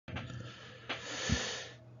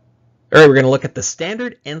All right, we're going to look at the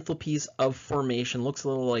standard enthalpies of formation. Looks a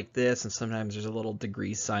little like this, and sometimes there's a little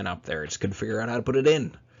degree sign up there. Just couldn't figure out how to put it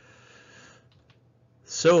in.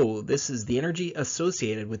 So this is the energy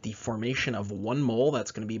associated with the formation of 1 mole,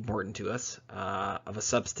 that's going to be important to us, of a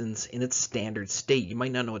substance in its standard state. You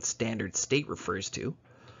might not know what standard state refers to.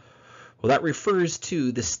 Well, that refers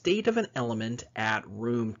to the state of an element at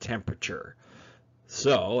room temperature.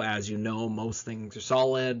 So, as you know, most things are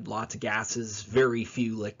solid, lots of gases, very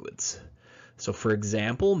few liquids. So, for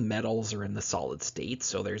example, metals are in the solid state,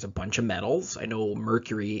 so there's a bunch of metals. I know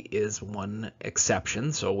mercury is one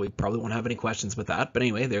exception, so we probably won't have any questions with that, but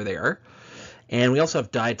anyway, there they are. And we also have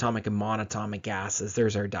diatomic and monatomic gases.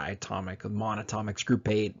 There's our diatomic. Monotomic's group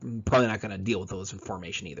 8. Probably not going to deal with those in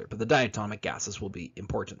formation either, but the diatomic gases will be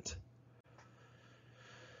important.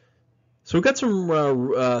 So we've got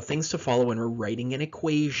some things to follow when we're writing an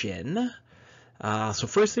equation. So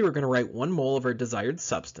firstly, we're going to write 1 mole of our desired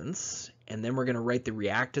substance, and then we're going to write the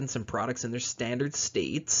reactants and products in their standard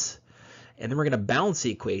states, and then we're going to balance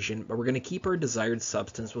the equation, but we're going to keep our desired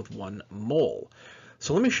substance with 1 mole.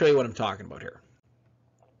 So let me show you what I'm talking about here.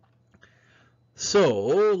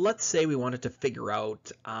 So let's say we wanted to figure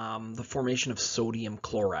out the formation of sodium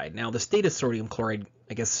chloride. Now the state of sodium chloride,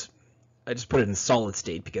 I guess, I just put it in solid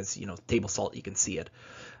state because, you know, table salt, you can see it.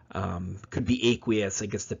 Could be aqueous, I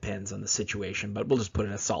guess depends on the situation, but we'll just put it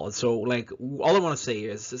in a solid. So like all I want to say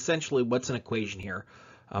is essentially what's an equation here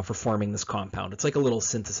for forming this compound. It's like a little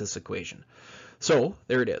synthesis equation. So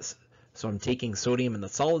there it is. So I'm taking sodium in the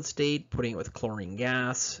solid state, putting it with chlorine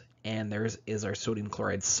gas, and there is our sodium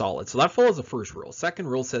chloride solid. So that follows the first rule. Second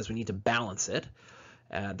rule says we need to balance it.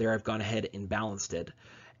 There I've gone ahead and balanced it.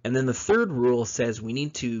 And then the third rule says we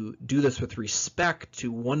need to do this with respect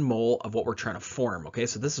to 1 mole of what we're trying to form. Okay,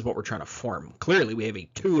 so this is what we're trying to form. Clearly, we have a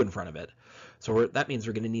 2 in front of it. So that means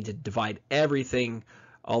we're going to need to divide everything,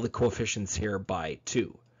 all the coefficients here, by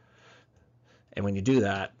 2. And when you do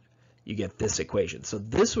that, you get this equation. So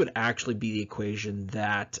this would actually be the equation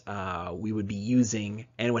that we would be using,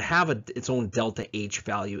 and it would have its own delta H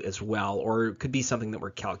value as well, or it could be something that we're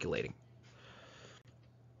calculating.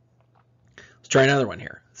 Let's try another one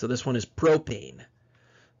here. So this one is propane.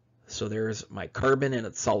 So there's my carbon in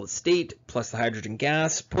its solid state plus the hydrogen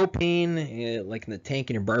gas. Propane, like in the tank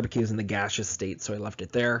in your barbecue, is in the gaseous state, so I left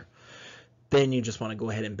it there. Then you just want to go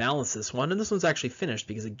ahead and balance this one. And this one's actually finished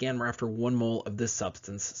because, again, we're after 1 mole of this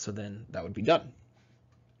substance, so then that would be done.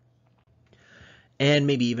 And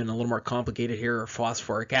maybe even a little more complicated here, our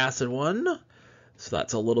phosphoric acid one. So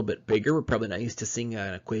that's a little bit bigger. We're probably not used to seeing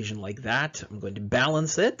an equation like that. I'm going to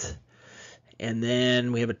balance it. And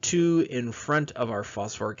then we have a 2 in front of our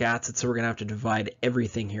phosphoric acid, so we're going to have to divide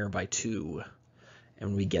everything here by 2,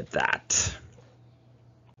 and we get that.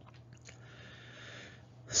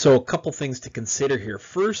 So a couple things to consider here.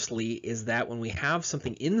 Firstly is that when we have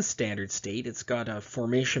something in the standard state, it's got a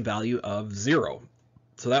formation value of 0.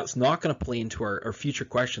 So that's not going to play into our future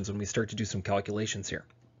questions when we start to do some calculations here.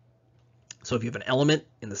 So if you have an element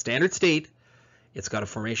in the standard state, it's got a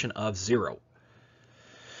formation of 0.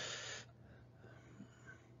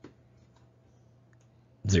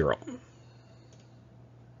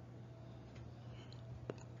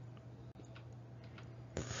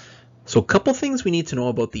 So a couple things we need to know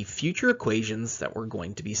about the future equations that we're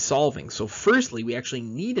going to be solving. So firstly, we actually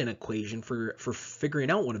need an equation for figuring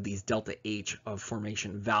out one of these delta H of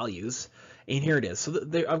formation values. And here it is. So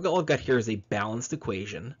all I've got here is a balanced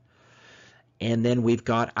equation. And then we've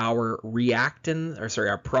got our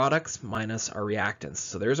our products minus our reactants.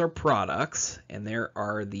 So there's our products, and there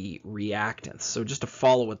are the reactants. So just to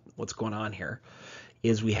follow what's going on here,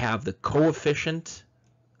 is we have the coefficient,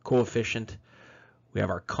 we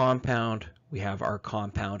have our compound,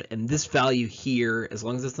 and this value here, as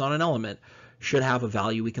long as it's not an element, should have a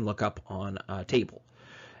value we can look up on a table.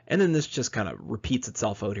 And then this just kind of repeats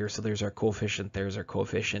itself out here. So there's our coefficient,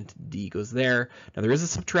 D goes there. Now there is a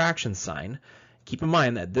subtraction sign. Keep in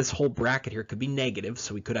mind that this whole bracket here could be negative,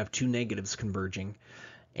 so we could have 2 negatives converging.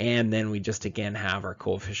 And then we just again have our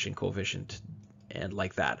coefficient, and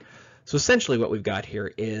like that. So essentially what we've got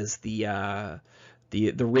here is the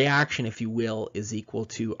reaction, if you will, is equal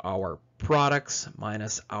to our products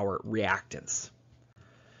minus our reactants.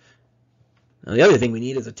 Now the other thing we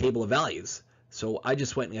need is a table of values. So I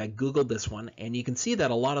just went and I Googled this one, and you can see that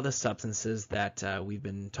a lot of the substances that we've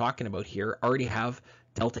been talking about here already have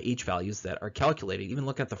delta H values that are calculated. Even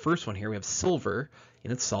look at the first one here, we have silver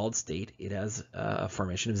in its solid state. It has a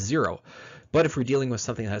formation of 0. But if we're dealing with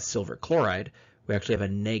something that has silver chloride, we actually have a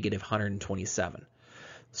negative 127.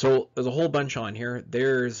 So there's a whole bunch on here.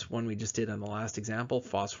 There's one we just did on the last example,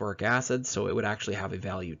 phosphoric acid, so it would actually have a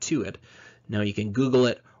value to it. Now you can Google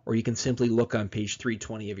it, or or you can simply look on page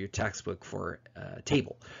 320 of your textbook for a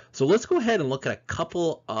table. So let's go ahead and look at a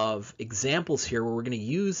couple of examples here where we're going to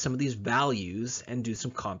use some of these values and do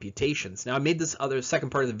some computations. Now I made this second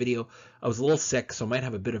part of the video, I was a little sick, so I might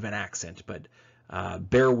have a bit of an accent, but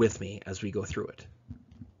bear with me as we go through it.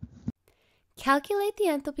 Calculate the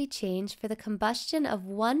enthalpy change for the combustion of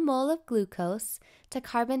 1 mole of glucose to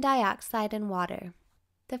carbon dioxide and water.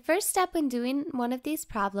 The first step in doing one of these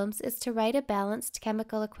problems is to write a balanced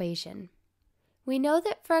chemical equation. We know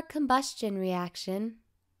that for a combustion reaction,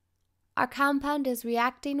 our compound is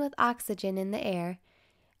reacting with oxygen in the air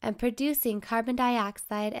and producing carbon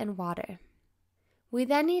dioxide and water. We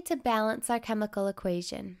then need to balance our chemical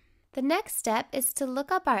equation. The next step is to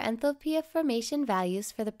look up our enthalpy of formation values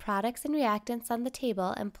for the products and reactants on the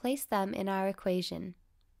table and place them in our equation.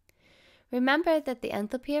 Remember that the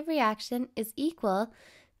enthalpy of reaction is equal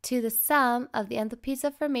to the sum of the enthalpies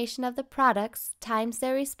of formation of the products times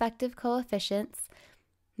their respective coefficients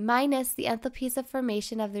minus the enthalpies of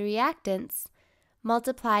formation of the reactants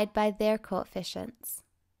multiplied by their coefficients.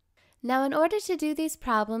 Now, in order to do these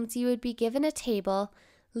problems, you would be given a table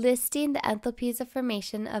listing the enthalpies of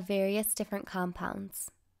formation of various different compounds.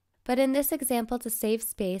 But in this example, to save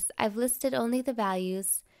space, I've listed only the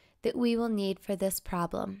values that we will need for this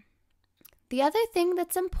problem. The other thing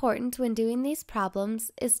that's important when doing these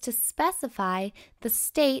problems is to specify the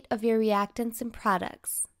state of your reactants and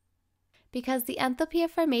products, because the enthalpy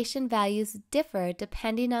of formation values differ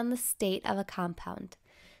depending on the state of a compound.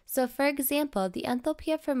 So for example, the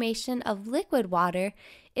enthalpy of formation of liquid water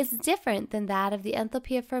is different than that of the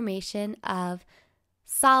enthalpy of formation of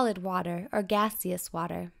solid water or gaseous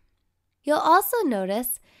water. You'll also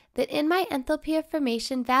notice that in my enthalpy of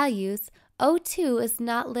formation values, O2 is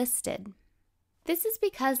not listed. This is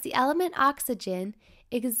because the element oxygen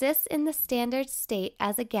exists in the standard state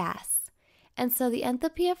as a gas, and so the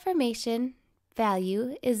enthalpy of formation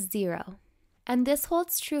value is 0. And this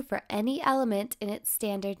holds true for any element in its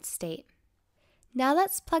standard state. Now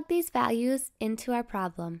let's plug these values into our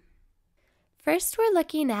problem. First, we're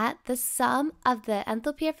looking at the sum of the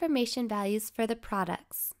enthalpy of formation values for the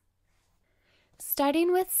products.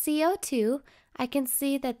 Starting with CO2, I can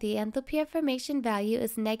see that the enthalpy of formation value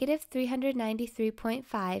is negative 393.5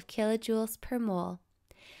 kilojoules per mole.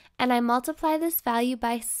 And I multiply this value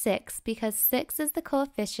by 6 because 6 is the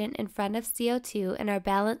coefficient in front of CO2 in our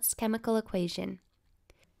balanced chemical equation.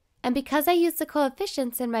 And because I use the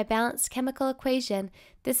coefficients in my balanced chemical equation,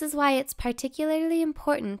 this is why it's particularly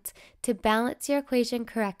important to balance your equation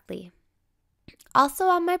correctly. Also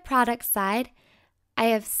on my product side, I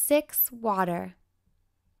have 6 water.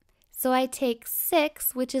 So I take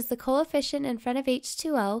 6, which is the coefficient in front of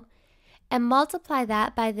H2O, and multiply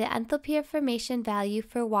that by the enthalpy of formation value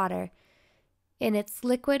for water in its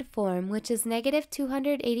liquid form, which is negative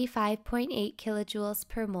 285.8 kilojoules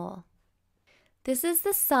per mole. This is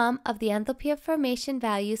the sum of the enthalpy of formation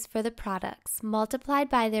values for the products, multiplied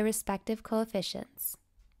by their respective coefficients.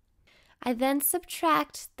 I then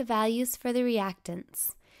subtract the values for the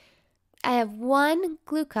reactants. I have 1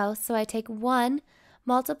 glucose, so I take 1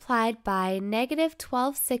 multiplied by negative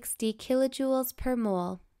 1260 kilojoules per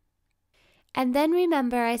mole. And then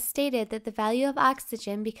remember, I stated that the value of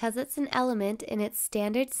oxygen, because it's an element in its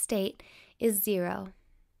standard state, is 0.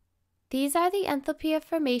 These are the enthalpy of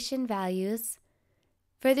formation values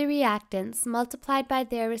for the reactants multiplied by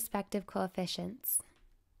their respective coefficients.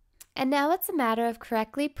 And now it's a matter of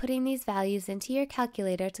correctly putting these values into your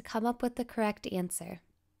calculator to come up with the correct answer.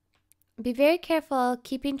 Be very careful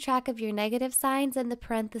keeping track of your negative signs and the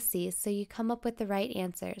parentheses so you come up with the right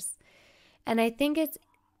answers. And I think it's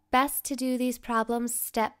best to do these problems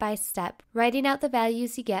step by step, writing out the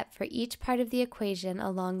values you get for each part of the equation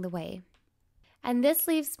along the way. And this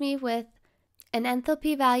leaves me with an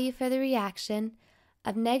enthalpy value for the reaction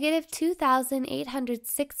of negative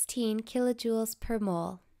 2,816 kilojoules per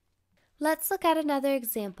mole. Let's look at another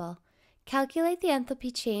example. Calculate the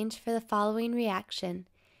enthalpy change for the following reaction.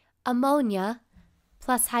 Ammonia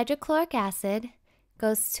plus hydrochloric acid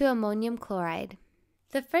goes to ammonium chloride.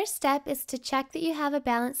 The first step is to check that you have a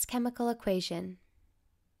balanced chemical equation.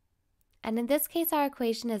 And in this case, our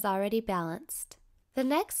equation is already balanced. The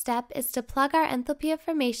next step is to plug our enthalpy of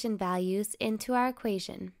formation values into our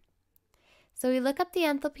equation. So we look up the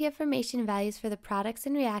enthalpy of formation values for the products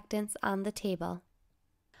and reactants on the table.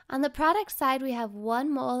 On the product side, we have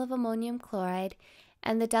 1 mole of ammonium chloride,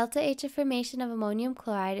 and the delta H of formation of ammonium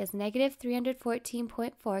chloride is negative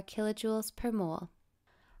 314.4 kilojoules per mole.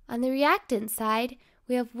 On the reactant side,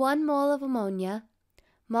 we have 1 mole of ammonia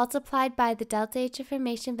multiplied by the delta H of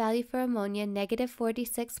formation value for ammonia, negative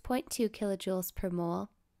 46.2 kilojoules per mole.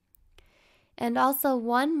 and also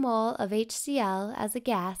 1 mole of HCl as a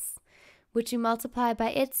gas, which we multiply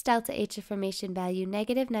by its delta H of formation value,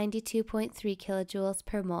 negative 92.3 kilojoules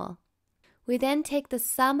per mole. We then take the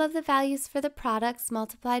sum of the values for the products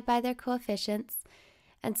multiplied by their coefficients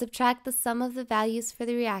and subtract the sum of the values for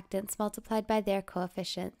the reactants multiplied by their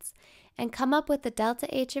coefficients, and come up with the delta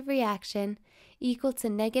H of reaction equal to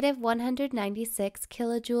negative 196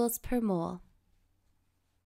 kilojoules per mole.